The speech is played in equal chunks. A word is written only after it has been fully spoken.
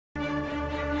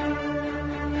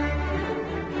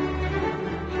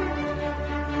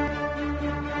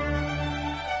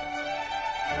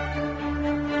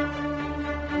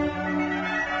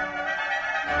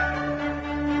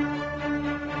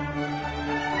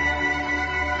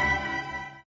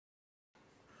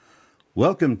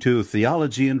Welcome to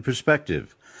Theology in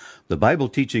Perspective, the Bible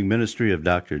teaching ministry of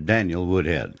Dr. Daniel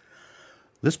Woodhead.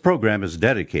 This program is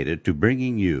dedicated to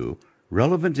bringing you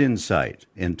relevant insight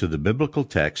into the biblical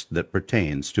text that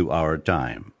pertains to our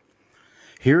time.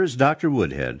 Here is Dr.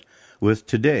 Woodhead with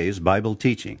today's Bible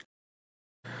teaching.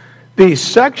 The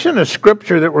section of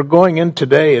Scripture that we're going in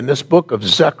today in this book of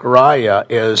Zechariah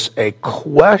is a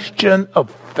question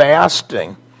of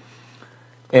fasting.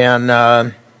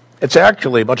 And it's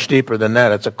actually much deeper than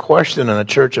that. It's a question in the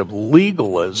church of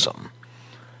legalism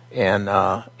and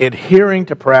adhering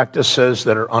to practices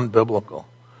that are unbiblical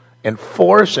and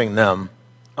forcing them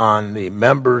on the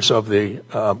members of the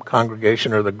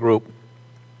congregation or the group.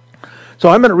 So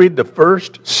I'm going to read the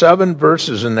first 7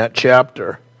 verses in that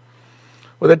chapter,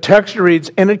 where the text reads,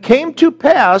 "And it came to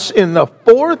pass in the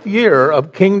 4th year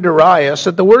of King Darius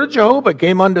that the word of Jehovah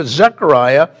came unto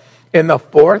Zechariah in the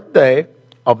 4th day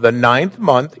of the 9th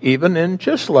month, even in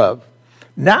Chislev.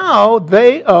 Now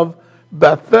they of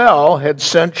Bethel had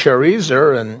sent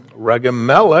Sharezer and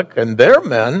Regem-melech and their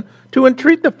men to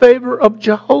entreat the favor of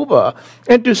Jehovah,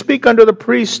 and to speak unto the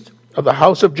priest of the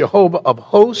house of Jehovah of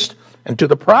hosts, and to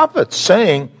the prophets,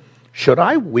 saying, Should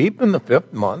I weep in the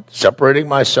 5th month, separating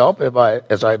myself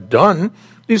as I have done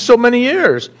these so many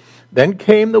years? Then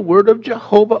came the word of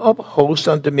Jehovah of hosts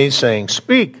unto me, saying,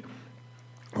 Speak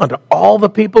unto all the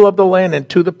people of the land, and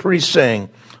to the priests, saying,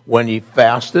 When ye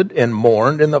fasted and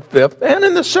mourned in the 5th and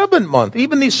in the 7th month,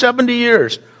 even these 70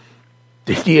 years,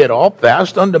 did ye at all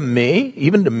fast unto me,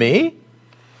 even to me?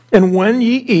 And when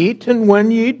ye eat and when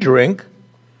ye drink,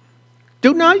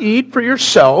 do not ye eat for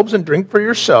yourselves and drink for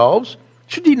yourselves?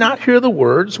 Should ye not hear the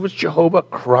words which Jehovah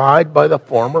cried by the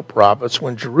former prophets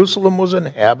when Jerusalem was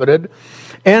inhabited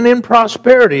and in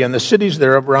prosperity, and the cities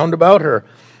thereof round about her,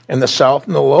 and the south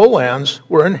and the lowlands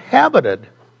were inhabited?"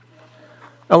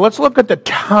 Now let's look at the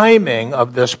timing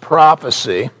of this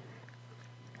prophecy,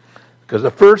 because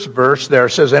the first verse there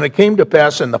says, "And it came to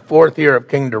pass in the 4th year of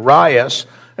King Darius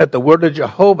that the word of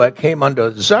Jehovah came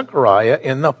unto Zechariah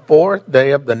in the 4th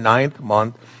day of the 9th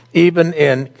month, even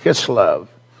in Chislev."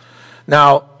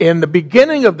 Now, in the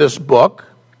beginning of this book,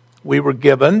 we were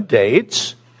given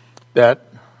dates that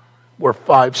were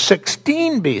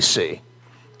 516 BC.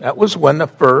 That was when the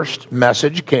first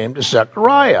message came to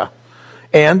Zechariah.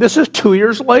 And this is 2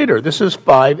 years later. This is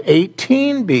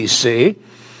 518 BC.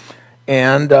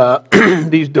 And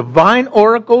these divine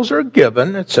oracles are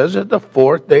given. It says at the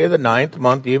 4th day of the 9th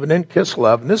month, even in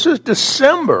Chislev. And this is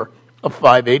December of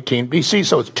 518 BC.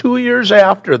 So it's 2 years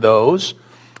after those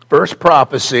first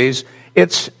prophecies.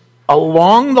 It's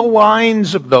along the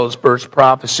lines of those first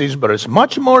prophecies, but it's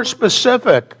much more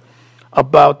specific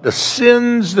about the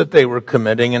sins that they were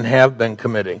committing and have been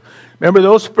committing. Remember,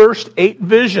 those first 8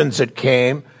 visions that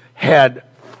came had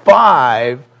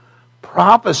 5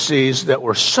 prophecies that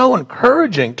were so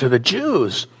encouraging to the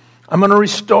Jews. I'm going to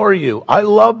restore you. I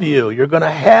love you. You're going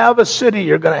to have a city.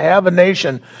 You're going to have a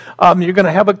nation. You're going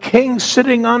to have a king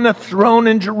sitting on the throne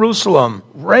in Jerusalem,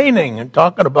 reigning, and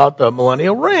talking about the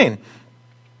millennial reign.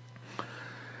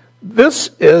 This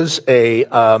is a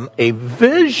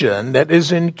vision that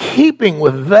is in keeping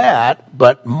with that,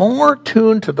 but more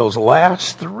tuned to those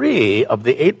last 3 of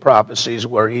the 8 prophecies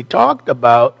where he talked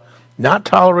about not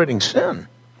tolerating sin,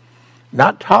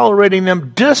 not tolerating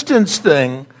them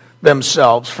distancing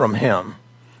themselves from him,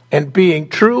 and being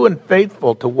true and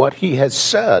faithful to what he has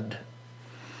said.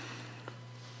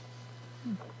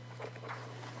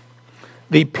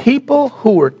 The people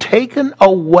who were taken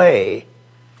away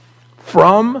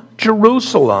from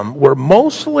Jerusalem were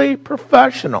mostly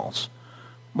professionals,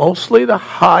 mostly the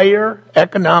higher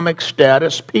economic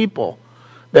status people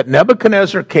that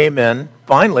Nebuchadnezzar came in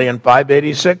finally in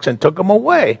 586 and took them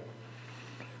away.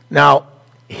 Now,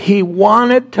 he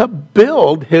wanted to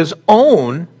build his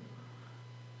own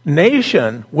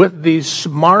nation with these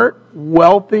smart,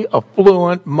 wealthy,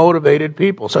 affluent, motivated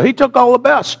people. So he took all the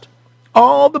best,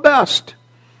 all the best.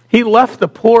 He left the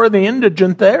poor and the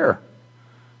indigent there,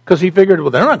 because he figured,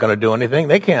 well, they're not going to do anything.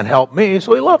 They can't help me.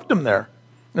 So he left them there.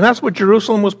 And that's what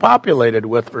Jerusalem was populated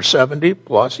with for 70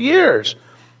 plus years.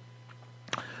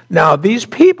 Now, these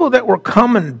people that were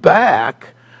coming back,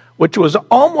 which was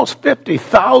almost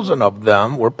 50,000 of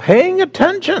them, were paying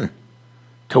attention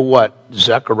to what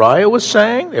Zechariah was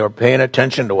saying. They were paying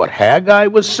attention to what Haggai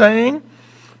was saying.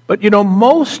 But,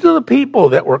 most of the people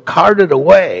that were carted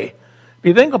away, if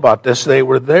you think about this, they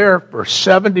were there for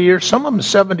 70 years, some of them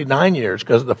 79 years,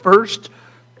 because the first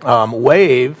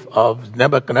wave of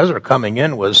Nebuchadnezzar coming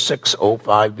in was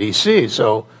 605 BC.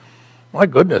 So, my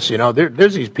goodness,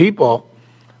 there's these people,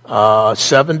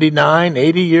 79,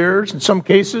 80 years in some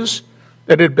cases,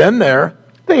 that had been there,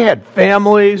 They had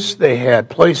families, they had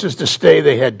places to stay,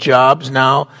 they had jobs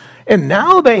now. And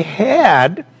now they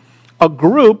had a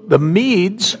group, the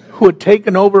Medes, who had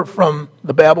taken over from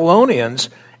the Babylonians,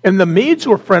 and the Medes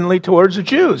were friendly towards the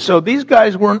Jews. So these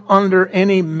guys weren't under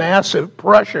any massive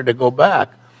pressure to go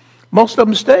back. Most of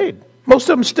them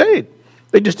stayed.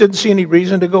 They just didn't see any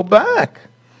reason to go back.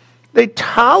 They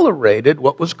tolerated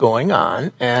what was going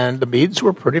on, and the Medes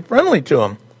were pretty friendly to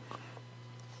them.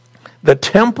 The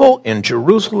temple in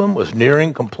Jerusalem was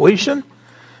nearing completion.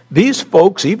 These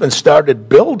folks even started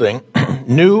building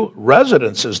new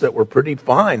residences that were pretty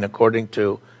fine, according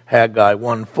to Haggai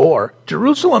 1:4.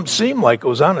 Jerusalem seemed like it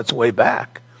was on its way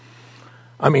back.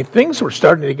 I mean, things were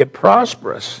starting to get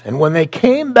prosperous. And when they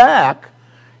came back,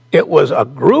 it was a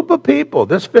group of people,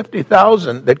 this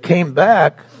 50,000 that came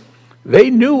back. They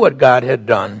knew what God had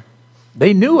done.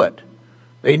 They knew it.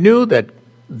 They knew that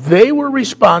they were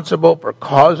responsible for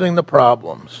causing the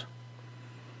problems.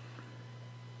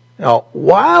 Now,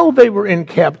 while they were in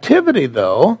captivity,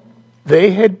 though,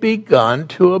 they had begun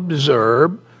to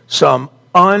observe some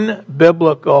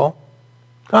unbiblical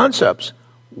concepts.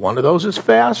 One of those is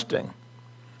fasting.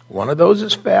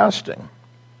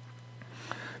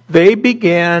 They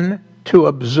began to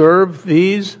observe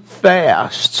these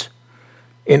fasts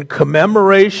in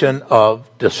commemoration of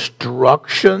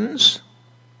destructions,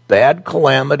 bad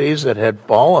calamities that had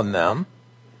fallen them,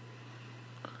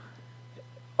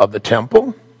 of the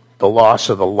temple, the loss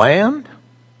of the land.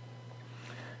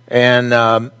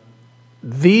 And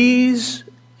these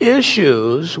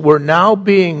issues were now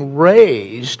being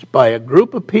raised by a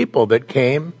group of people that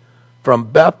came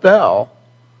from Bethel.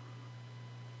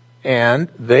 And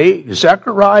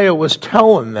Zechariah was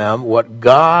telling them what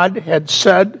God had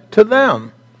said to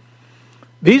them.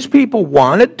 These people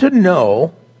wanted to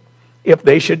know if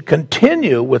they should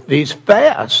continue with these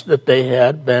fasts that they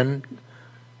had been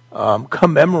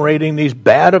commemorating these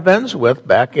bad events with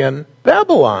back in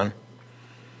Babylon.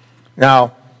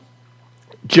 Now,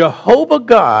 Jehovah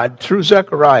God, through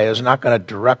Zechariah, is not going to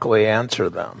directly answer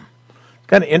them.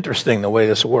 Kind of interesting the way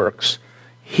this works.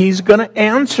 He's going to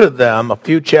answer them a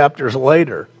few chapters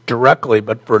later directly,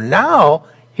 but for now,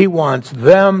 he wants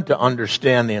them to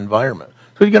understand the environment.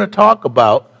 So he's going to talk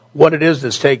about what it is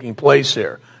that's taking place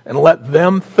here and let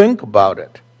them think about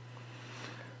it.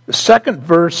 The second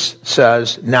verse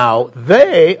says, "Now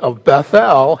they of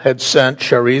Bethel had sent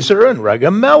Sharezer and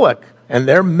Regem-Melech and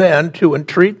their men to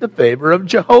entreat the favor of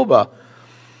Jehovah."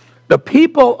 The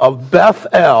people of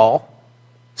Bethel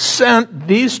sent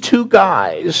these two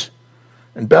guys,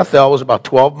 and Bethel was about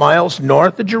 12 miles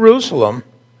north of Jerusalem,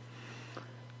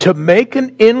 to make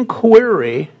an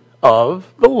inquiry of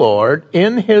the Lord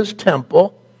in his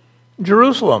temple in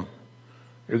Jerusalem.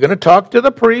 They're going to talk to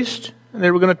the priest, and they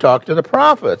were going to talk to the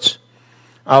prophets.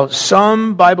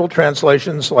 Some Bible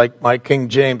translations, like my King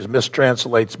James,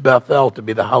 mistranslates Bethel to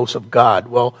be the house of God.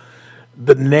 Well,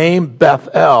 the name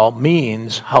Bethel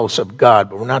means house of God,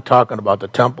 but we're not talking about the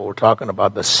temple. We're talking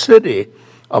about the city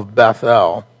of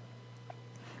Bethel.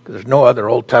 Because there's no other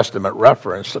Old Testament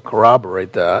reference to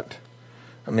corroborate that.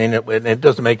 I mean, it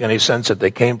doesn't make any sense that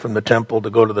they came from the temple to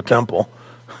go to the temple.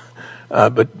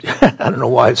 But I don't know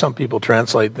why some people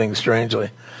translate things strangely.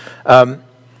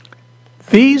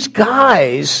 These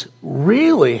guys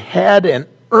really had an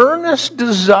earnest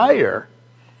desire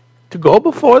to go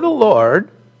before the Lord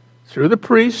through the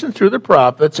priests and through the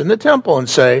prophets in the temple and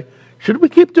say, should we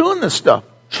keep doing this stuff?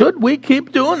 Should we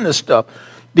keep doing this stuff?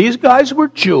 These guys were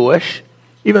Jewish,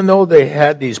 even though they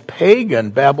had these pagan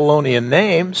Babylonian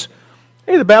names.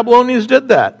 Hey, the Babylonians did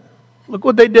that. Look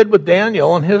what they did with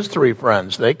Daniel and his three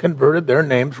friends. They converted their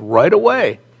names right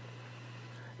away.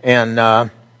 And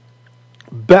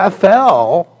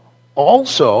Bethel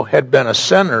also had been a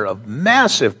center of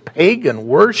massive pagan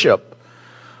worship.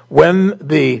 When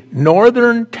the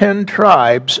northern 10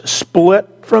 tribes split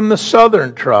from the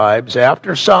southern tribes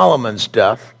after Solomon's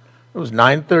death, it was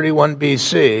 931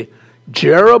 BC,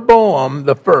 Jeroboam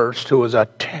the first, who was a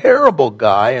terrible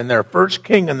guy and their first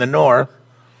king in the north,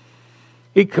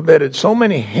 he committed so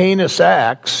many heinous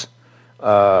acts.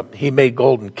 He made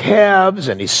golden calves,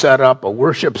 and he set up a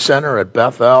worship center at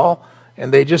Bethel,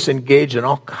 and they just engaged in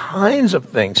all kinds of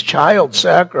things, child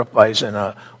sacrifice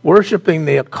and worshiping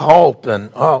the occult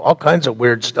and all kinds of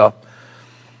weird stuff.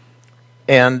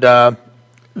 And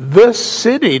this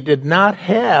city did not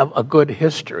have a good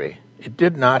history. It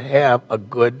did not have a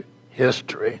good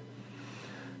history.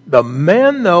 The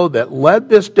men, though, that led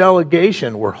this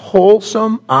delegation were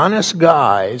wholesome, honest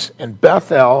guys, and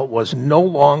Bethel was no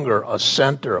longer a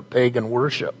center of pagan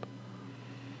worship.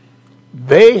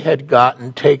 They had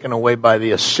gotten taken away by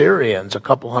the Assyrians a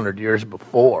couple hundred years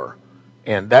before.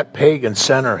 And that pagan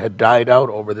center had died out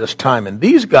over this time. And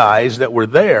these guys that were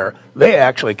there, they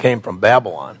actually came from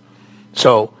Babylon.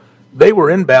 So they were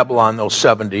in Babylon those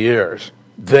 70 years.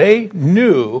 They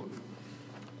knew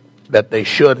that they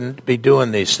shouldn't be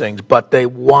doing these things, but they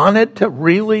wanted to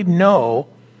really know,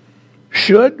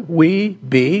 should we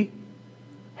be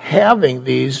having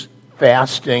these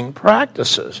fasting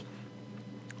practices?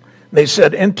 They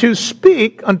said, and to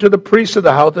speak unto the priests of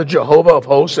the house of Jehovah of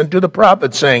hosts and to the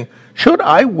prophets, saying, should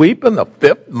I weep in the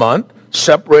 5th month,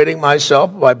 separating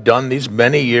myself if I've done these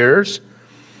many years?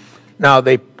 Now,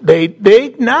 they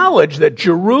acknowledge that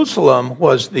Jerusalem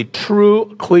was the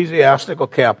true ecclesiastical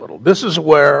capital. This is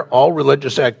where all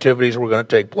religious activities were going to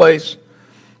take place,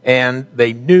 and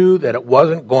they knew that it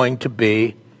wasn't going to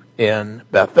be in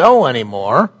Bethel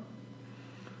anymore.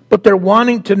 But they're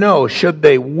wanting to know, should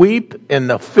they weep in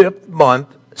the 5th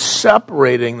month,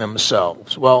 separating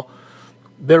themselves? Well,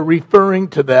 they're referring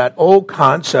to that old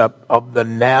concept of the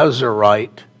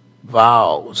Nazarite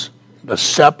vows, the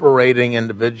separating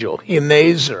individual.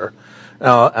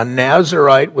 A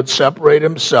Nazarite would separate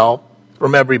himself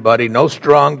from everybody. No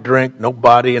strong drink, no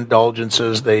body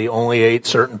indulgences. They only ate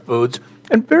certain foods.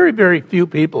 And very, very few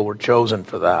people were chosen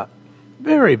for that.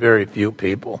 Very, very few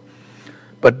people.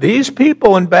 But these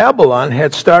people in Babylon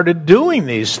had started doing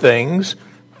these things,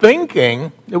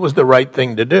 thinking it was the right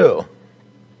thing to do.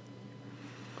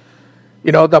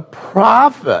 You know, the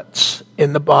prophets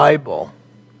in the Bible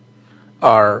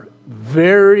are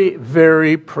very,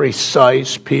 very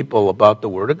precise people about the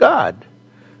Word of God.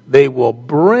 They will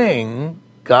bring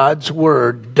God's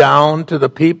Word down to the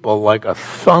people like a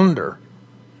thunder.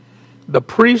 The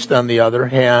priest, on the other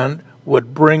hand,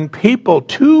 would bring people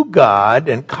to God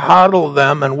and coddle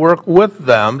them and work with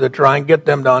them to try and get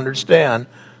them to understand.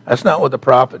 That's not what the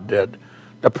prophet did.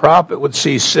 The prophet would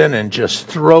see sin and just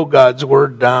throw God's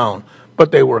Word down.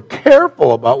 But they were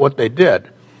careful about what they did.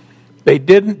 They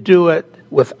didn't do it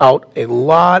without a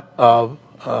lot of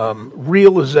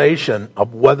realization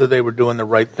of whether they were doing the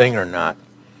right thing or not.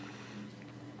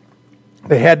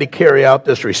 They had to carry out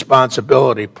this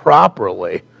responsibility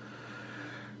properly.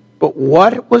 But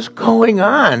what was going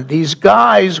on? These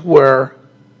guys were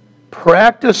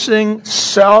practicing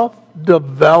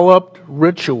self-developed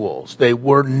rituals. They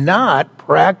were not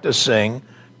practicing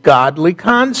godly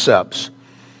concepts.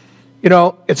 You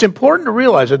know, it's important to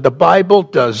realize that the Bible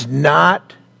does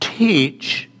not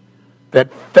teach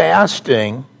that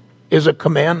fasting is a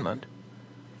commandment.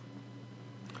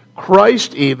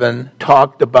 Christ even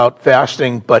talked about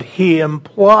fasting, but he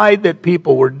implied that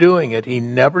people were doing it. He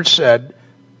never said,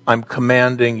 I'm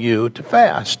commanding you to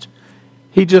fast.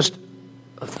 He just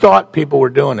thought people were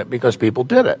doing it because people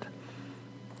did it.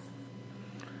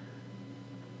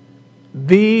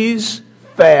 These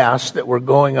fasts that were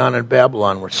going on in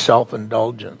Babylon were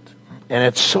self-indulgent. And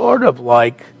it's sort of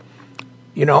like,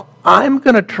 you know, I'm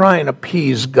going to try and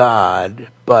appease God,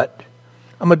 but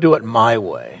I'm going to do it my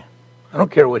way. I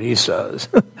don't care what he says.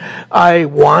 I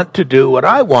want to do what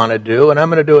I want to do, and I'm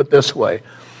going to do it this way.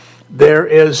 There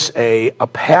is a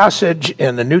passage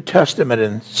in the New Testament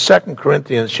in 2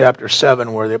 Corinthians chapter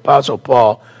 7 where the Apostle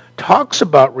Paul talks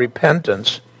about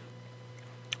repentance.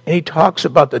 And he talks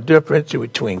about the difference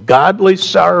between godly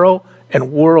sorrow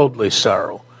and worldly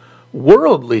sorrow.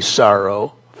 Worldly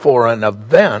sorrow for an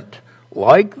event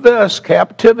like this,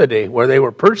 captivity, where they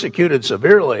were persecuted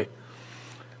severely.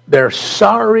 They're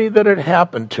sorry that it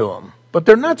happened to them. But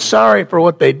they're not sorry for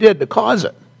what they did to cause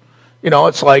it. You know,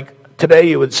 it's like today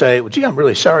you would say, well, gee, I'm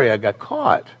really sorry I got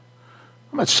caught.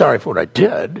 I'm not sorry for what I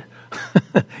did.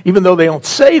 Even though they don't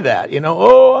say that, you know,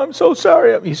 oh, I'm so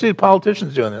sorry. You see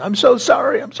politicians doing that. I'm so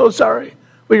sorry. I'm so sorry.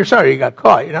 Well, you're sorry you got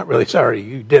caught. You're not really sorry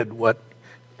you did what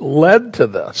led to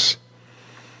this.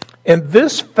 And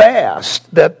this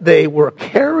fast that they were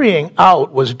carrying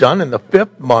out was done in the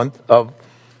 5th month of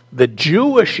the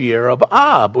Jewish year of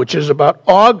Ab, which is about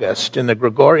August in the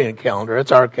Gregorian calendar.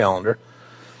 It's our calendar.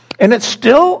 And it's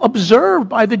still observed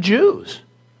by the Jews.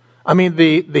 I mean,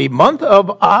 the month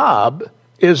of Ab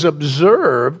is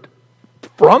observed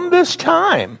from this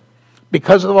time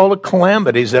because of all the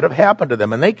calamities that have happened to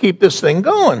them. And they keep this thing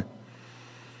going.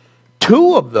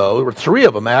 2 of those, or 3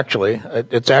 of them actually,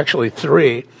 it's actually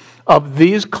 3, of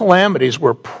these calamities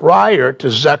were prior to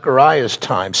Zechariah's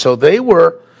time. So they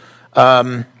were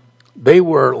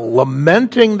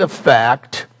lamenting the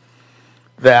fact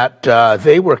that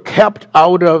they were kept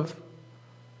out of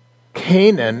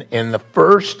Canaan in the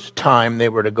first time they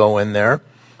were to go in there,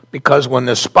 because when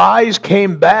the spies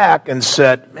came back and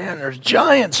said, man, there's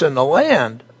giants in the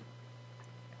land.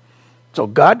 So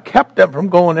God kept them from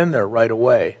going in there right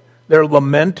away. They're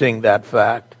lamenting that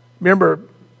fact. Remember,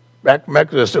 Back from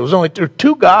Exodus, there was only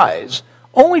two guys,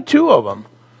 only two of them,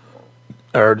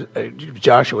 or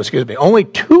Joshua, excuse me, only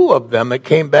two of them that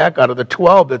came back out of the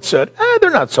 12 that said,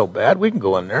 they're not so bad. We can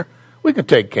go in there. We can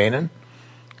take Canaan.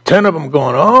 10 of them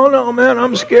going, oh, no, man,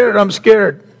 I'm scared.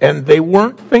 And they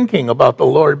weren't thinking about the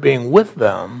Lord being with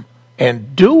them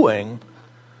and doing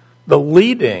the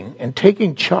leading and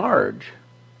taking charge.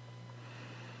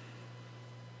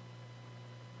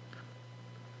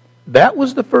 That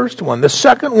was the first one. The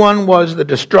second one was the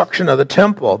destruction of the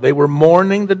temple. They were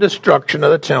mourning the destruction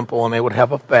of the temple, and they would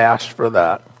have a fast for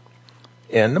that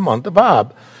in the month of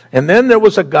Ab. And then there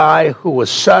was a guy who was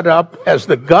set up as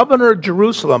the governor of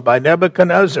Jerusalem by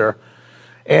Nebuchadnezzar,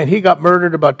 and he got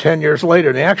murdered about 10 years later.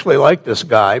 And they actually liked this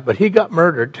guy, but he got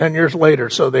murdered 10 years later,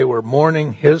 so they were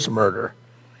mourning his murder.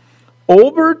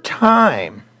 Over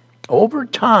time,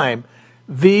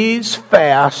 these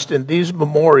fasts and these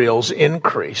memorials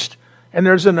increased. And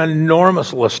there's an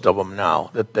enormous list of them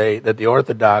now that the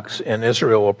Orthodox in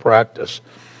Israel will practice.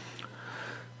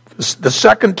 The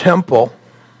Second Temple,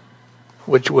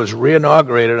 which was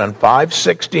reinaugurated on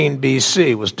 516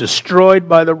 BC, was destroyed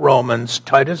by the Romans,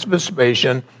 Titus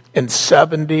Vespasian, in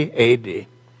 70 AD.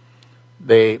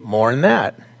 They mourn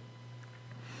that.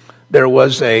 There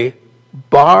was a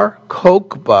Bar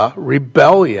Kokhba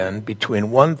rebellion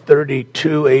between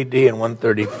 132 AD and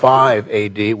 135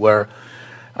 AD, where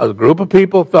a group of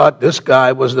people thought this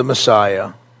guy was the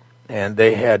Messiah, and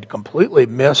they had completely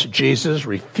missed Jesus,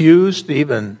 refused to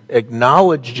even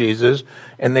acknowledge Jesus,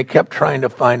 and they kept trying to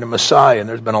find a Messiah. And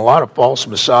there's been a lot of false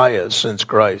messiahs since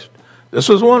Christ. This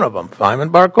was one of them, Simon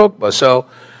Bar Kokhba. So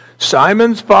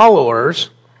Simon's followers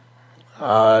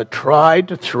tried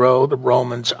to throw the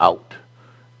Romans out.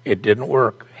 It didn't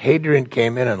work. Hadrian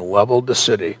came in and leveled the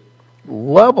city.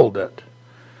 Leveled it.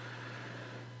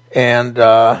 And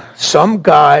some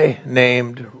guy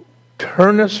named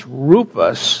Turnus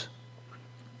Rufus,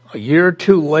 a year or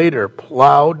two later,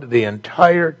 plowed the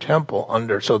entire temple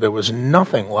under, so there was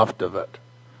nothing left of it.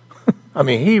 I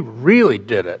mean, he really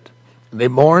did it. They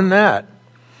mourn that.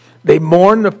 They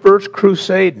mourn the First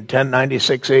Crusade in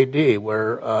 1096 AD,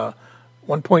 where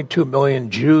 1.2 million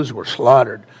Jews were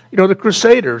slaughtered. You know, the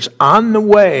Crusaders, on the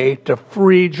way to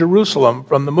free Jerusalem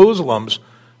from the Muslims,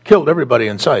 killed everybody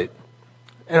in sight,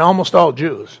 and almost all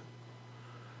Jews.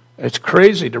 It's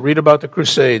crazy to read about the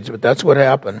Crusades, but that's what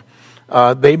happened.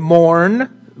 They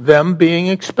mourn them being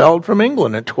expelled from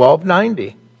England in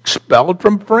 1290, expelled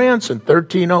from France in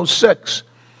 1306,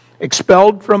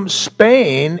 expelled from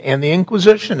Spain and the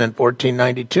Inquisition in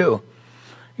 1492.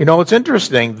 You know, it's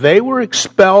interesting. They were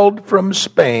expelled from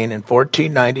Spain in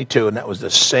 1492, and that was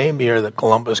the same year that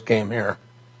Columbus came here.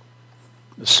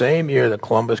 The same year that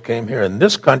Columbus came here. And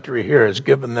this country here has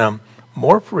given them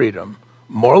more freedom,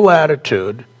 more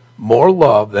latitude, more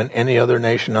love than any other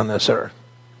nation on this earth,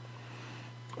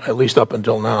 at least up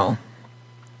until now.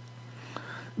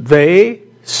 They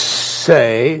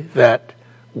say that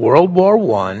World War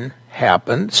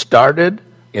I started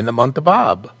in the month of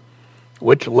Ab,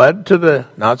 which led to the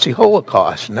Nazi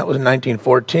Holocaust, and that was in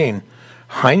 1914.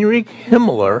 Heinrich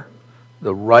Himmler,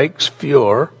 the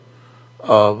Reichsfuhrer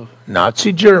of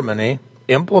Nazi Germany,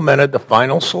 implemented the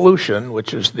final solution,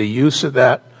 which is the use of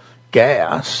that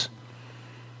gas,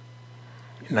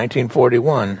 in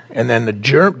 1941. And then the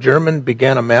German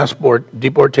began a mass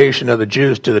deportation of the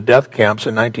Jews to the death camps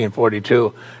in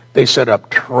 1942. They set up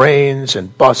trains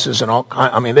and buses and all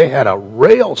kinds. I mean, they had a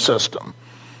rail system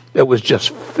that was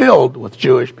just filled with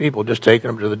Jewish people, just taking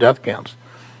them to the death camps.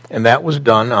 And that was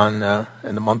done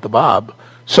in the month of Ab.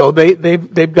 So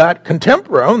they've got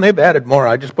contemporary, and they've added more.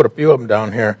 I just put a few of them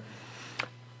down here.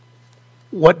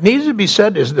 What needs to be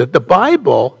said is that the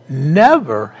Bible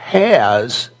never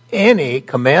has any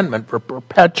commandment for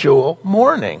perpetual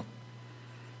mourning.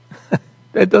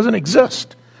 That doesn't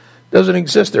exist. Doesn't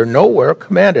exist. They're nowhere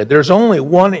commanded. There's only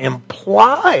one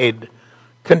implied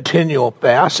continual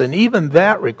fast, and even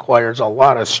that requires a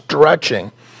lot of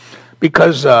stretching,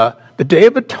 because the Day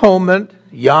of Atonement,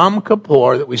 Yom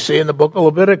Kippur, that we see in the book of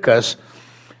Leviticus,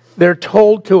 they're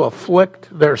told to afflict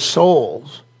their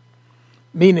souls,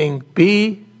 meaning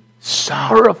be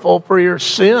sorrowful for your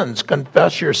sins,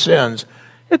 confess your sins.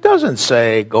 It doesn't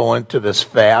say go into this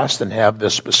fast and have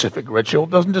this specific ritual. It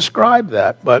doesn't describe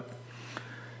that, but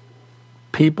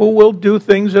people will do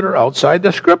things that are outside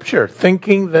the Scripture,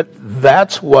 thinking that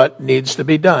that's what needs to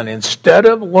be done. Instead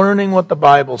of learning what the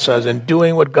Bible says and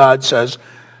doing what God says,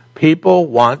 people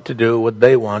want to do what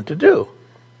they want to do.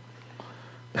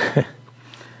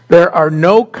 There are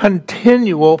no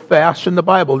continual fasts in the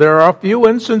Bible. There are a few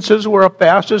instances where a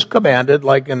fast is commanded,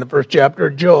 like in the first chapter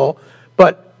of Joel,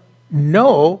 but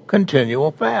no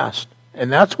continual fast.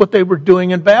 And that's what they were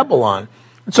doing in Babylon.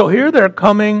 And so here they're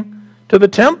coming to the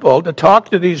temple to talk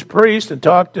to these priests and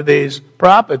talk to these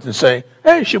prophets and say,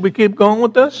 hey, should we keep going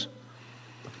with this?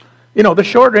 You know, the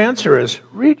short answer is,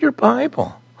 read your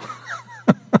Bible.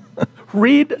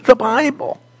 Read the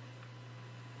Bible.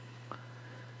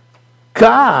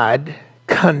 God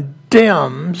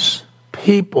condemns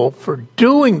people for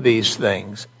doing these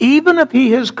things, even if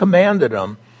he has commanded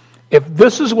them, if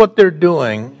this is what they're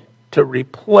doing to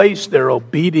replace their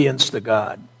obedience to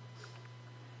God.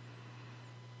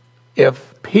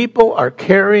 If people are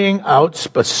carrying out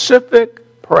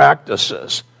specific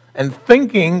practices and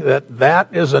thinking that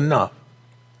that is enough,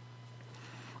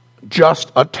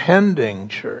 just attending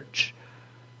church,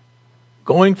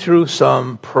 going through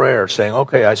some prayer, saying,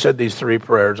 okay, I said these 3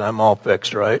 prayers, I'm all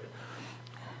fixed, right?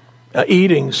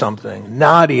 Eating something,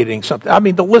 not eating something. I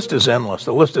mean, the list is endless.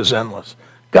 The list is endless.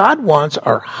 God wants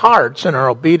our hearts and our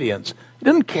obedience. He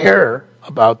doesn't care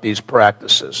about these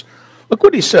practices. Look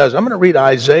what he says. I'm going to read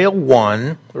Isaiah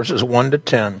 1, verses 1 to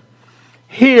 10.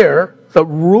 Hear the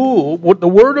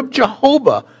word of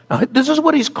Jehovah. Now, this is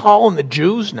what he's calling the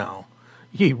Jews now.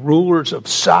 Ye rulers of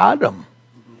Sodom.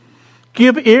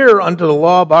 Give ear unto the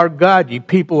law of our God, ye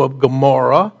people of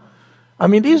Gomorrah. I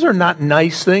mean, these are not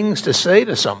nice things to say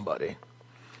to somebody.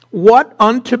 What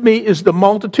unto me is the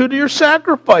multitude of your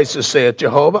sacrifices, saith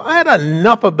Jehovah? I had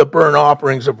enough of the burnt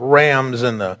offerings of rams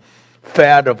and the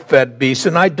fat of fed beasts,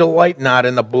 and I delight not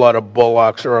in the blood of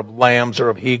bullocks or of lambs or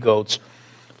of he-goats.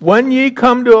 When ye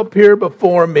come to appear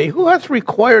before me, who hath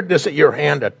required this at your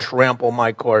hand to trample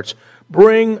my courts?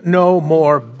 Bring no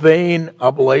more vain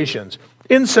oblations.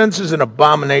 Incense is an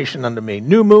abomination unto me.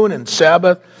 New moon and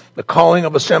Sabbath, the calling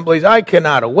of assemblies, I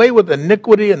cannot. Away with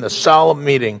iniquity and the solemn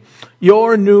meeting.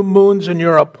 Your new moons and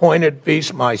your appointed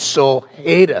feasts my soul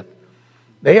hateth.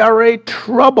 They are a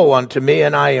trouble unto me,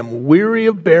 and I am weary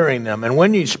of bearing them. And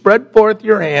when ye spread forth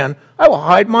your hand, I will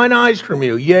hide mine eyes from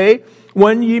you. Yea,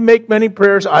 when ye make many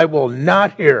prayers, I will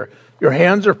not hear. Your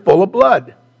hands are full of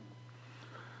blood.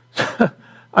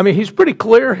 I mean, he's pretty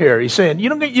clear here. He's saying,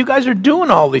 you guys are doing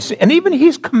all these things. And even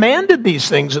he's commanded these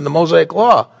things in the Mosaic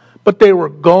Law. But they were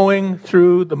going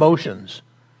through the motions.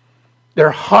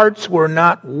 Their hearts were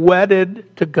not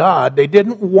wedded to God. They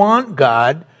didn't want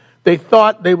God. They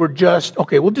thought they were just,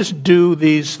 okay, we'll just do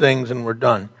these things and we're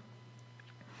done.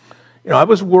 I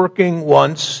was working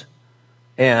once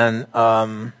and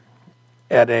I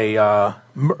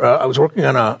was working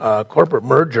on a corporate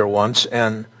merger once,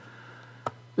 and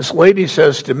this lady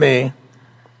says to me,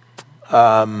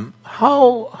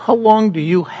 how long do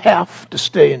you have to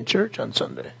stay in church on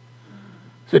Sunday?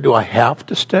 I said, do I have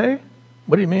to stay?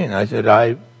 What do you mean? I said,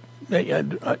 I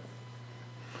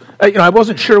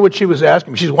wasn't sure what she was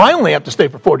asking me. She said, well, I only have to stay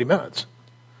for 40 minutes.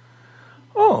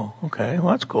 Oh, okay, well,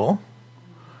 that's cool.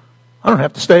 I don't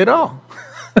have to stay at all.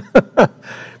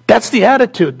 That's the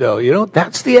attitude, though,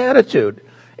 that's the attitude.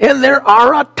 And there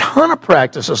are a ton of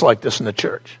practices like this in the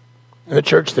church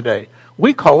today.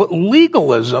 We call it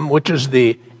legalism, which is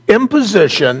the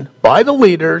imposition by the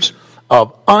leaders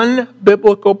of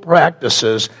unbiblical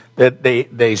practices that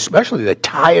they especially they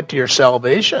tie it to your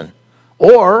salvation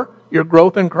or your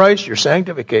growth in Christ, your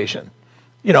sanctification.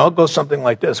 It goes something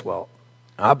like this. Well,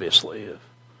 obviously, if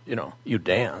you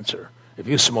dance or if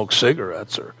you smoke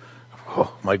cigarettes or,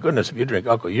 oh my goodness, if you drink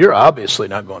alcohol, you're obviously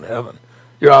not going to heaven.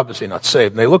 You're obviously not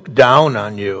saved. And they look down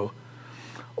on you,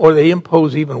 or they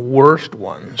impose even worse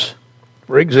ones.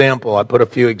 For example, I put a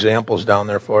few examples down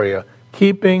there for you.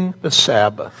 Keeping the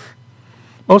Sabbath.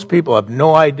 Most people have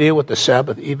no idea what the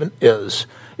Sabbath even is.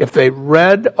 If they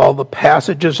read all the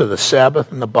passages of the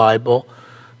Sabbath in the Bible,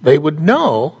 they would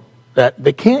know that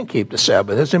they can't keep the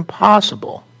Sabbath. It's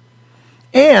impossible.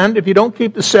 And if you don't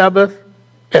keep the Sabbath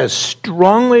as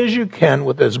strongly as you can,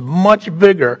 with as much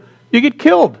vigor, you get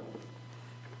killed.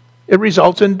 It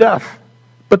results in death.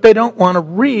 But they don't want to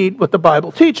read what the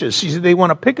Bible teaches. See, they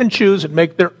want to pick and choose and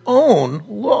make their own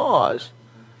laws.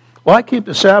 Well, I keep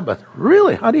the Sabbath.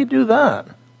 Really? How do you do that?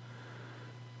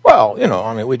 Well,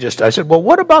 I said, well,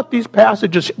 what about these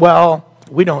passages? Well,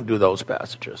 we don't do those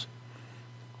passages.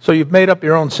 So you've made up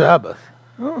your own Sabbath.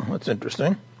 Oh, that's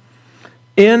interesting.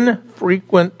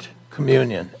 Infrequent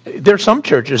communion. There are some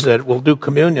churches that will do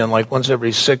communion like once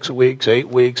every 6 weeks, 8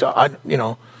 weeks.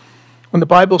 When the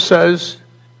Bible says,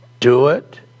 do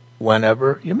it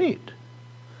whenever you meet.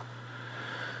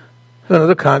 There's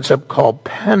another concept called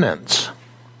penance.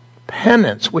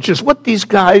 Penance, which is what these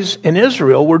guys in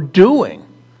Israel were doing.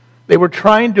 They were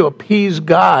trying to appease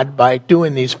God by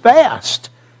doing these fasts.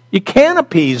 You can't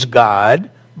appease God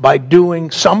by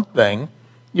doing something.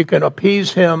 You can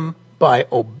appease him by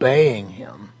obeying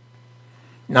him.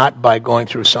 not by going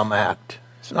through some act.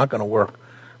 It's not going to work.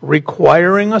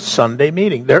 Requiring a Sunday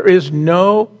meeting. There is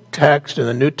no text in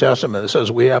the New Testament that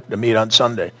says we have to meet on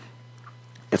Sunday.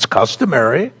 It's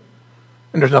customary,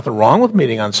 and there's nothing wrong with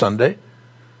meeting on Sunday.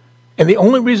 And the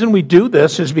only reason we do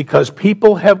this is because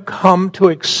people have come to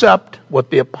accept what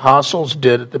the apostles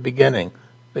did at the beginning.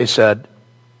 They said,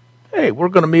 hey, we're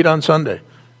going to meet on Sunday.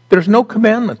 There's no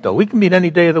commandment, though. We can meet any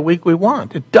day of the week we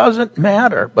want. It doesn't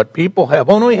matter. But people have,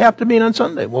 oh, no, we have to meet on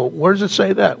Sunday. Well, where does it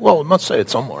say that? Well, it must say it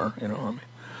somewhere.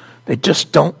 They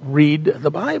just don't read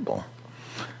the Bible.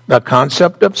 The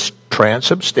concept of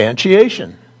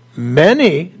transubstantiation.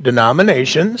 Many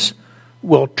denominations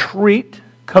will treat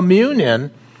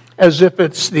communion as if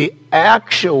it's the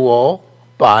actual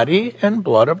body and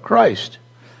blood of Christ.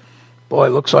 Boy,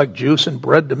 it looks like juice and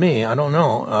bread to me. I don't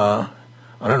know.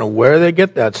 I don't know where they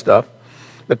get that stuff.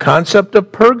 The concept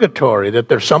of purgatory, that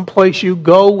there's some place you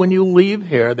go when you leave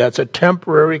here that's a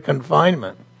temporary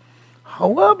confinement.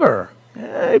 However,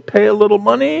 pay a little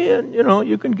money and,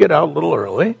 you can get out a little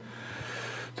early.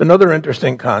 It's another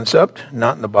interesting concept,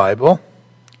 not in the Bible.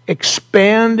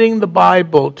 Expanding the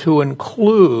Bible to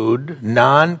include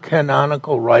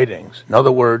non-canonical writings. In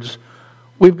other words,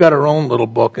 we've got our own little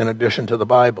book in addition to the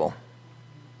Bible.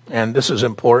 And this is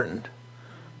important.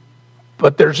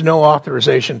 But there's no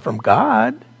authorization from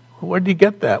God. Where did you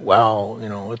get that? Well,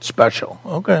 it's special.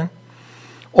 Okay.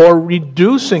 Or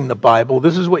reducing the Bible.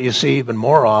 This is what you see even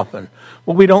more often.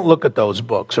 Well, we don't look at those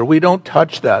books, or we don't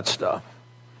touch that stuff.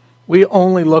 We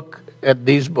only look at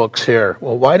these books here.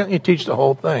 Well, why don't you teach the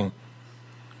whole thing?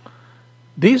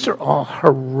 These are all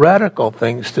heretical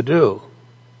things to do.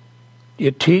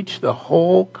 You teach the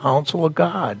whole counsel of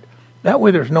God. That way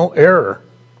there's no error.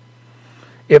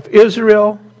 If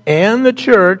Israel and the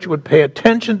church would pay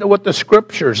attention to what the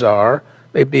scriptures are,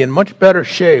 they'd be in much better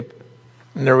shape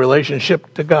in their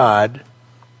relationship to God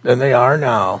than they are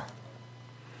now.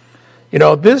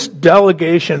 This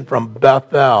delegation from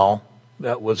Bethel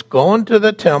that was going to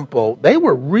the temple, they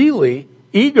were really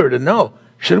eager to know,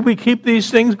 should we keep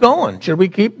these things going? Should we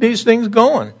keep these things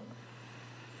going?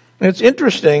 And it's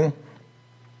interesting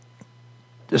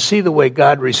to see the way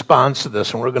God responds to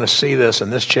this, and we're going to see this in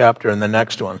this chapter and the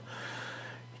next one.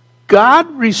 God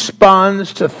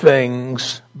responds to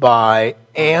things by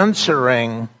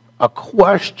answering a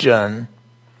question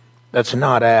that's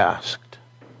not asked.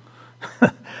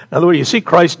 In other words, you see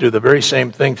Christ do the very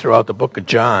same thing throughout the book of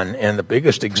John, and the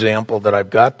biggest example that I've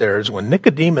got there is when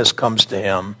Nicodemus comes to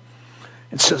him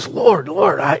and says, Lord,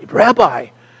 Rabbi,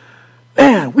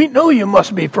 man, we know you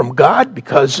must be from God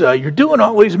because you're doing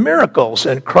all these miracles.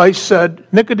 And Christ said,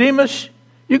 Nicodemus,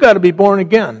 you got to be born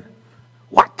again.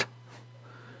 What?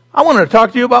 I wanted to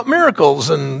talk to you about miracles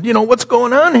and, what's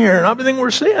going on here and everything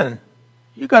we're seeing.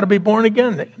 You got to be born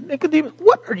again. Nicodemus,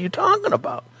 what are you talking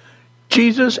about?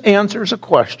 Jesus answers a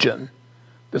question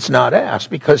that's not asked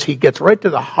because he gets right to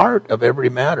the heart of every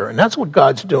matter. And that's what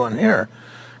God's doing here.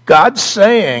 God's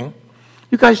saying,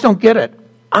 you guys don't get it.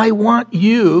 I want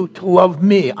you to love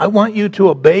me. I want you to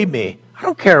obey me. I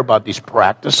don't care about these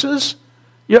practices.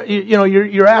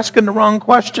 You're asking the wrong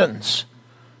questions.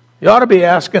 You ought to be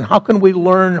asking, how can we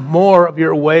learn more of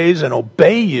your ways and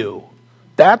obey you?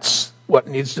 That's what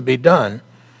needs to be done.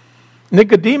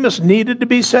 Nicodemus needed to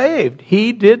be saved.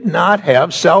 He did not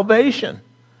have salvation.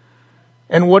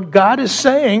 And what God is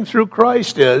saying through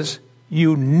Christ is,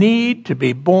 you need to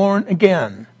be born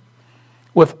again.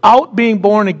 Without being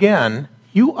born again,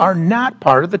 you are not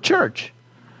part of the church.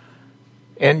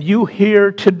 And you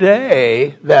hear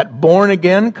today that born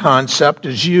again concept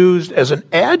is used as an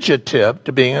adjective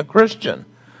to being a Christian.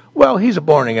 Well, he's a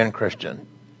born again Christian.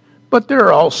 But there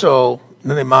are also,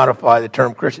 then they modify the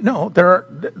term Christian. No,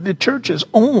 the church is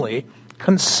only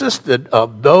consisted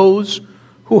of those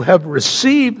who have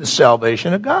received the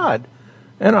salvation of God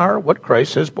and are what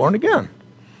Christ says born again.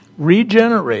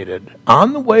 Regenerated,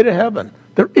 on the way to heaven.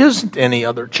 There isn't any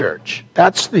other church.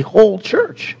 That's the whole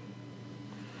church.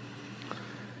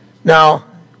 Now,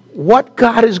 what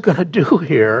God is going to do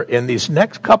here in these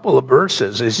next couple of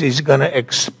verses is he's going to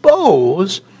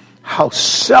expose how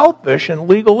selfish and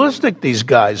legalistic these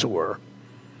guys were.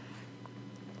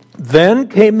 Then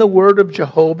came the word of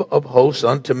Jehovah of hosts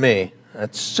unto me.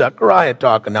 That's Zechariah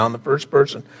talking now in the first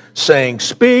person, saying,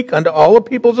 speak unto all the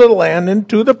peoples of the land and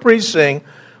to the priests, saying,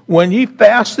 when ye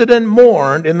fasted and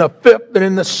mourned in the 5th and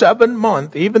in the 7th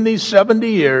month, even these 70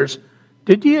 years,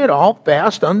 did ye at all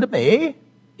fast unto me?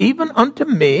 Even unto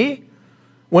me?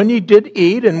 When ye did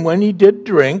eat and when ye did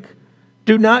drink,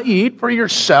 do not ye eat for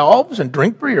yourselves and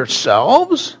drink for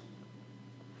yourselves?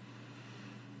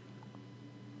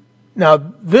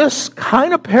 Now, this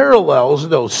kind of parallels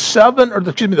those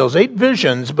 8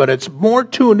 visions, but it's more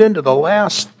tuned into the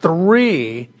last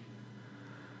 3,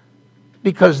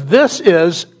 because this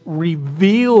is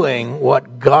revealing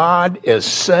what God is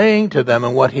saying to them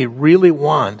and what he really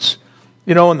wants.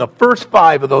 In the first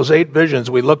 5 of those 8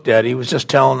 visions we looked at, he was just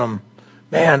telling them,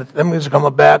 man, everything's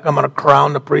coming back. I'm going to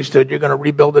crown the priesthood. You're going to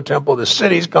rebuild the temple. The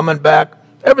city's coming back.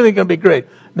 Everything's going to be great.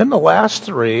 And then the last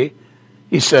 3,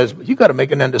 he says, you got to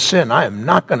make an end to sin. I am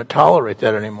not going to tolerate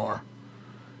that anymore.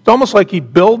 It's almost like he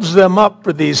builds them up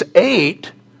for these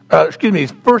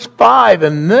first 5,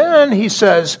 and then he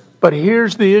says, but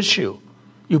here's the issue.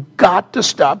 You've got to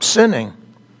stop sinning.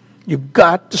 You've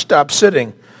got to stop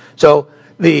sinning. So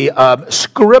the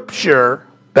scripture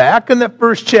back in that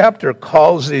first chapter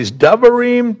calls these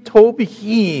Devarim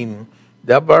Tovihim,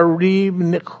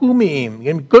 Devarim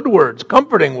Nechumim, good words,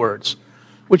 comforting words,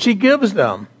 which he gives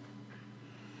them.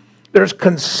 There's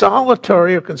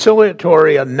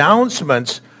conciliatory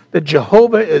announcements that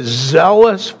Jehovah is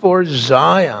zealous for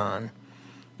Zion,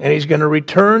 and he's going to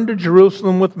return to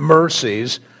Jerusalem with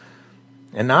mercies.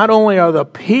 And not only are the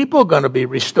people going to be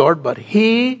restored, but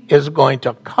he is going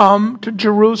to come to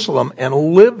Jerusalem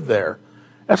and live there.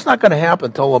 That's not going to happen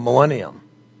until the millennium.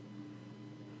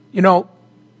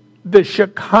 The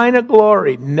Shekinah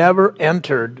glory never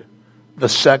entered the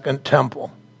second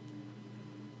temple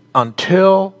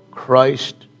until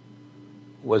Christ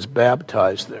was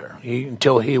baptized there.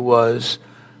 Until he was,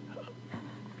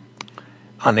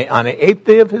 on the 8th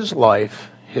day of his life,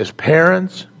 his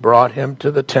parents brought him to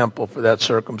the temple for that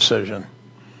circumcision.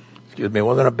 It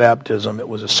wasn't a baptism, it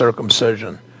was a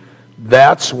circumcision.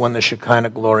 That's when the Shekinah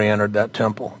glory entered that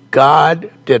temple.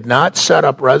 God did not set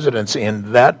up residency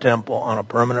in that temple on a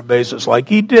permanent basis like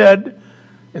he did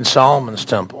in Solomon's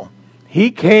temple.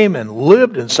 He came and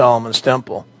lived in Solomon's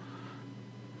temple.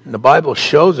 And the Bible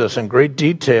shows us in great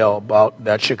detail about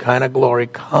that Shekinah glory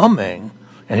coming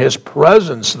and his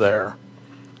presence there.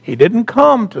 He didn't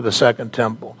come to the second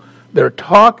temple. They're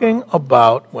talking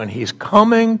about when he's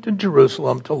coming to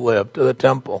Jerusalem to live, to the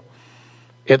temple.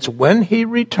 It's when he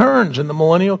returns in the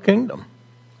millennial kingdom.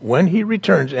 When he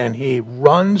returns and he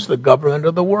runs the government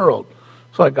of the world.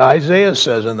 It's like Isaiah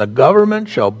says, and the government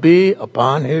shall be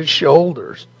upon his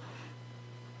shoulders.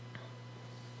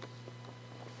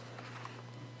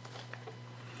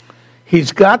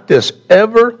 He's got this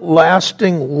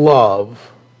everlasting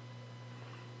love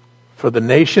for the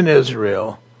nation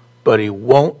Israel, but he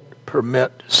won't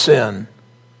permit sin.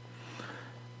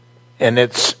 And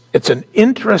it's an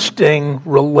interesting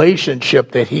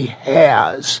relationship that he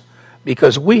has,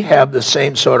 because we have the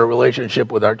same sort of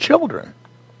relationship with our children.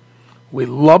 We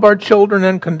love our children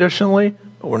unconditionally,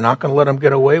 but we're not going to let them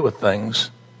get away with things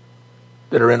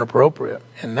that are inappropriate.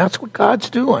 And that's what God's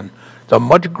doing. It's a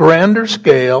much grander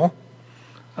scale,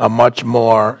 a much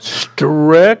more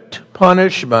strict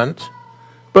punishment,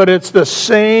 but it's the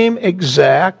same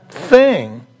exact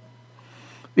thing.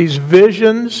 These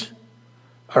visions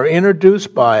are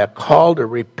introduced by a call to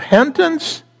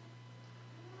repentance,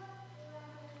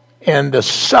 and the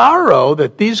sorrow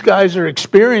that these guys are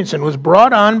experiencing was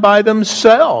brought on by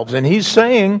themselves. And he's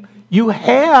saying, you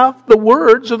have the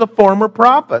words of the former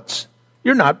prophets.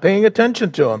 You're not paying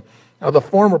attention to them. Now, the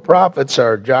former prophets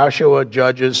are Joshua,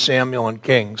 Judges, Samuel, and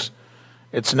Kings.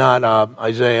 It's not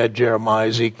Isaiah, Jeremiah,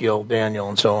 Ezekiel, Daniel,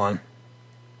 and so on.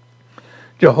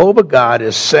 Jehovah God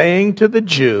is saying to the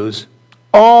Jews,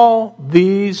 all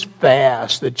these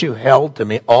fasts that you held to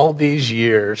me all these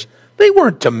years, they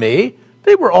weren't to me.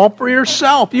 They were all for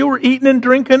yourself. You were eating and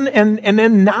drinking and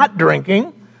then not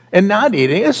drinking and not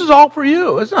eating. This is all for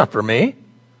you. It's not for me.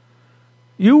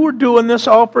 You were doing this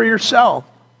all for yourself.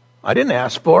 I didn't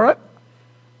ask for it.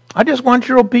 I just want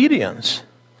your obedience.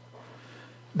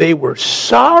 They were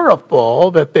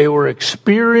sorrowful that they were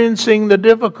experiencing the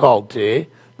difficulty.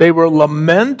 They were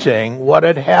lamenting what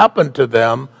had happened to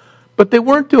them, but they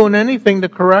weren't doing anything to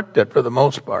correct it for the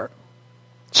most part.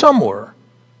 Some were,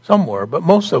 but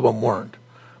most of them weren't.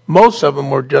 Most of them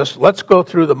were just, let's go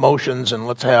through the motions and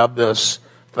let's have this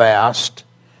fast,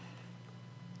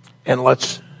 and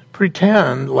let's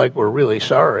pretend like we're really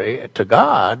sorry to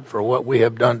God for what we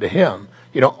have done to him.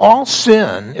 All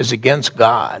sin is against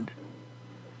God.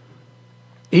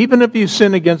 Even if you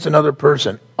sin against another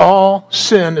person, all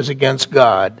sin is against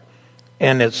God,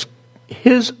 and it's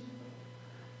his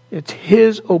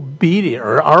obedience,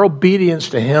 or our obedience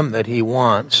to him, that he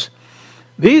wants.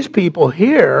 These people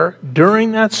here,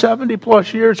 during that 70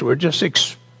 plus years, were just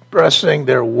expressing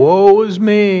their woe is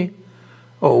me.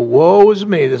 Oh, woe is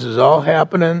me. This is all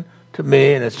happening to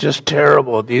me, and it's just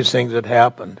terrible that these things had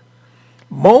happened.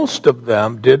 Most of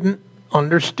them didn't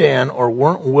understand or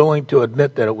weren't willing to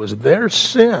admit that it was their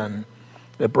sin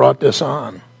that brought this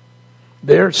on.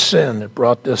 Their sin that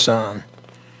brought this on.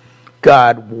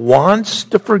 God wants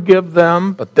to forgive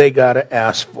them, but they got to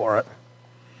ask for it.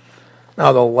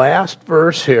 Now the last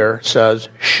verse here says,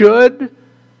 should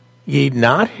ye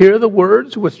not hear the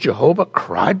words which Jehovah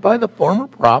cried by the former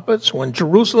prophets when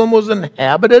Jerusalem was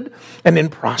inhabited and in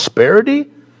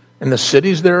prosperity, and the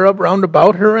cities thereof round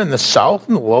about her in the south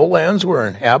and the lowlands were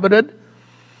inhabited?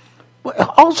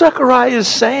 Well, all Zechariah is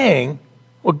saying,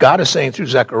 what God is saying through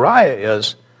Zechariah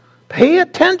is, pay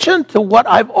attention to what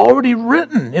I've already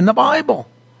written in the Bible.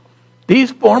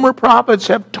 These former prophets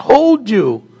have told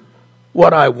you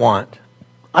what I want.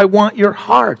 I want your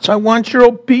hearts. I want your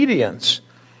obedience.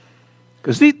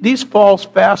 Because these false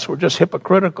fasts were just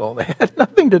hypocritical. They had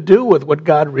nothing to do with what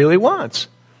God really wants.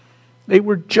 They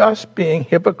were just being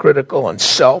hypocritical and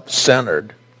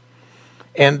self-centered.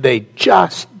 And they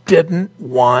just didn't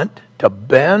want to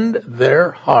bend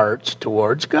their hearts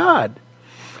towards God.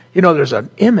 You know, there's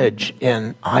an image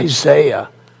in Isaiah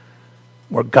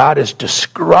where God is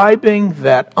describing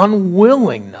that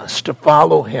unwillingness to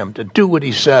follow him, to do what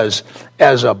he says,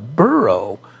 as a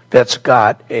burro that's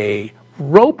got a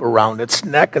rope around its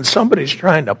neck and somebody's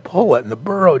trying to pull it, and the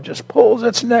burro just pulls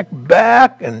its neck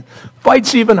back and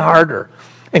fights even harder.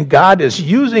 And God is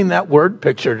using that word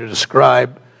picture to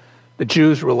describe the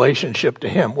Jews' relationship to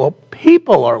him. Well,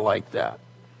 people are like that.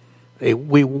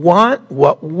 We want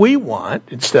what we want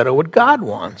instead of what God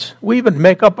wants. We even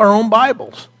make up our own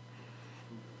Bibles.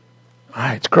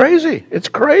 It's crazy. It's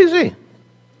crazy.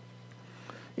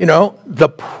 You know, the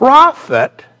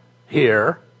prophet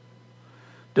here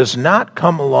does not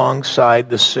come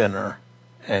alongside the sinner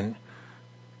and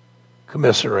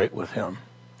commiserate with him.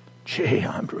 Gee,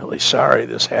 I'm really sorry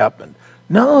this happened.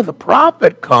 No, the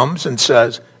prophet comes and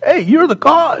says, hey, you're the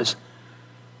cause.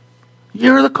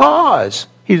 You're the cause.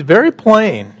 He's very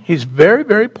plain. He's very,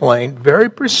 very plain, very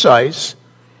precise,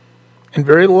 and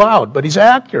very loud. But he's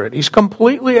accurate. He's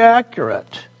completely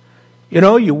accurate. You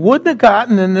know, you wouldn't have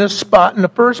gotten in this spot in the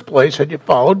first place had you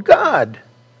followed God.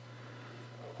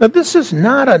 Now, this is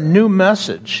not a new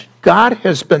message. God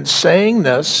has been saying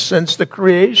this since the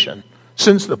creation,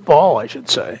 since the fall, I should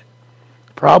say.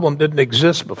 The problem didn't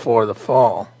exist before the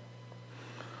fall.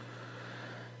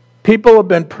 People have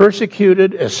been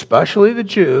persecuted, especially the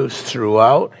Jews,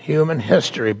 throughout human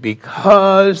history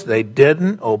because they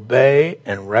didn't obey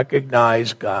and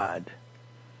recognize God.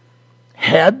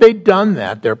 Had they done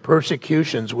that, their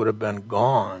persecutions would have been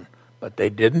gone. But they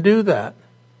didn't do that.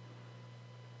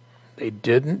 They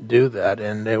didn't do that.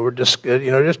 And they were just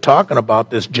talking about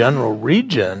this general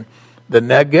region. The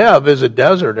Negev is a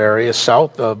desert area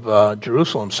south of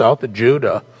Jerusalem, south of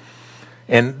Judah.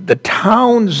 And the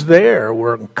towns there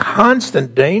were in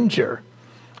constant danger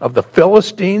of the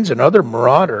Philistines and other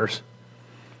marauders.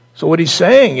 So what he's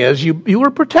saying is you were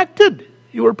protected.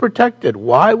 You were protected.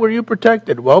 Why were you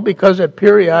protected? Well, because at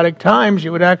periodic times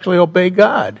you would actually obey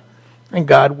God. And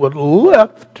God would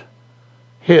lift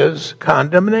his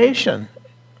condemnation.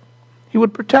 He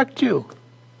would protect you.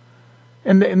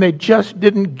 And they just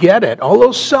didn't get it,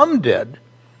 although some did.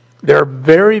 There are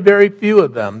very, very few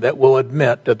of them that will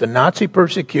admit that the Nazi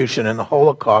persecution and the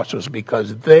Holocaust was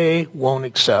because they won't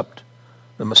accept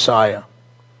the Messiah.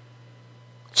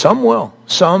 Some will.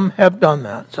 Some have done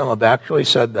that. Some have actually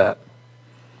said that.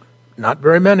 Not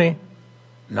very many.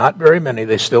 Not very many.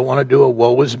 They still want to do a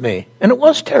woe is me. And it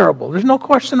was terrible. There's no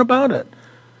question about it.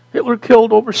 Hitler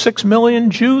killed over 6 million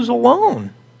Jews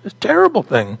alone. It's a terrible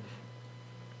thing.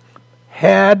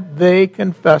 Had they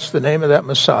confessed the name of that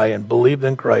Messiah and believed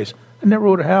in Christ, it never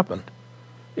would have happened.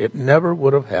 It never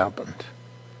would have happened.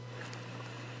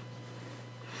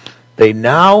 They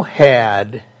now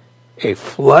had a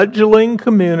fledgling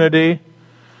community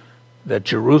that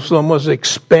Jerusalem was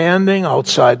expanding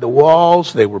outside the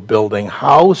walls. They were building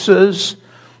houses.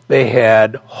 They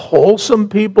had wholesome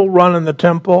people running the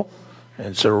temple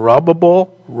and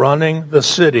Zerubbabel running the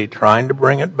city, trying to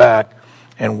bring it back.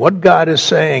 And what God is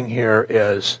saying here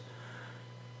is,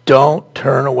 don't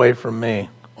turn away from me,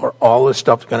 or all this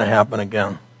stuff's going to happen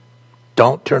again.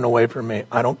 Don't turn away from me.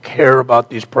 I don't care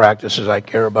about these practices. I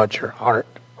care about your heart.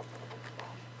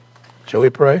 Shall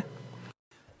we pray?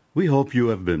 We hope you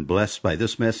have been blessed by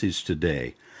this message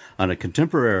today on a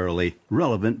contemporarily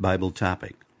relevant Bible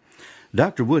topic.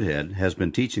 Dr. Woodhead has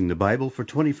been teaching the Bible for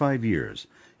 25 years.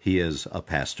 He is a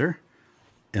pastor,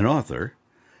 an author,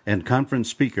 and conference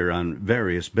speaker on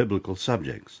various biblical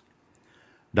subjects.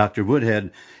 Dr.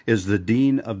 Woodhead is the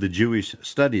Dean of the Jewish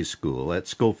Studies School at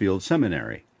Schofield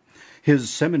Seminary. His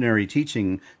seminary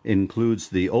teaching includes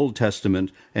the Old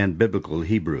Testament and Biblical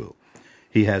Hebrew.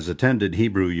 He has attended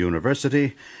Hebrew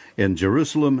University in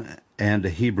Jerusalem and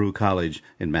Hebrew College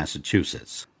in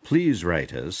Massachusetts. Please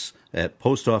write us at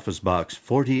Post Office Box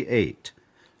 48,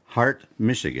 Hart,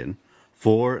 Michigan,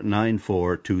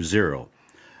 49420.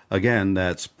 Again,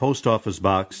 that's Post Office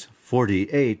Box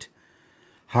 48,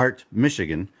 Hart,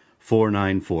 Michigan,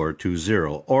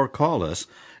 49420. Or call us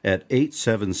at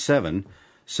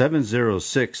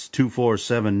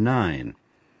 877-706-2479.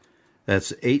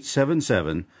 That's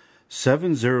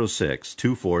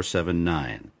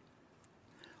 877-706-2479.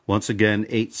 Once again,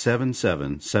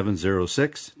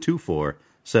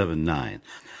 877-706-2479.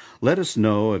 Let us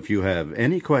know if you have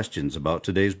any questions about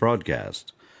today's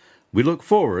broadcast. We look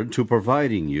forward to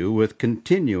providing you with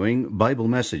continuing Bible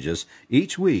messages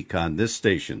each week on this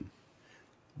station.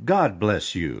 God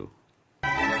bless you.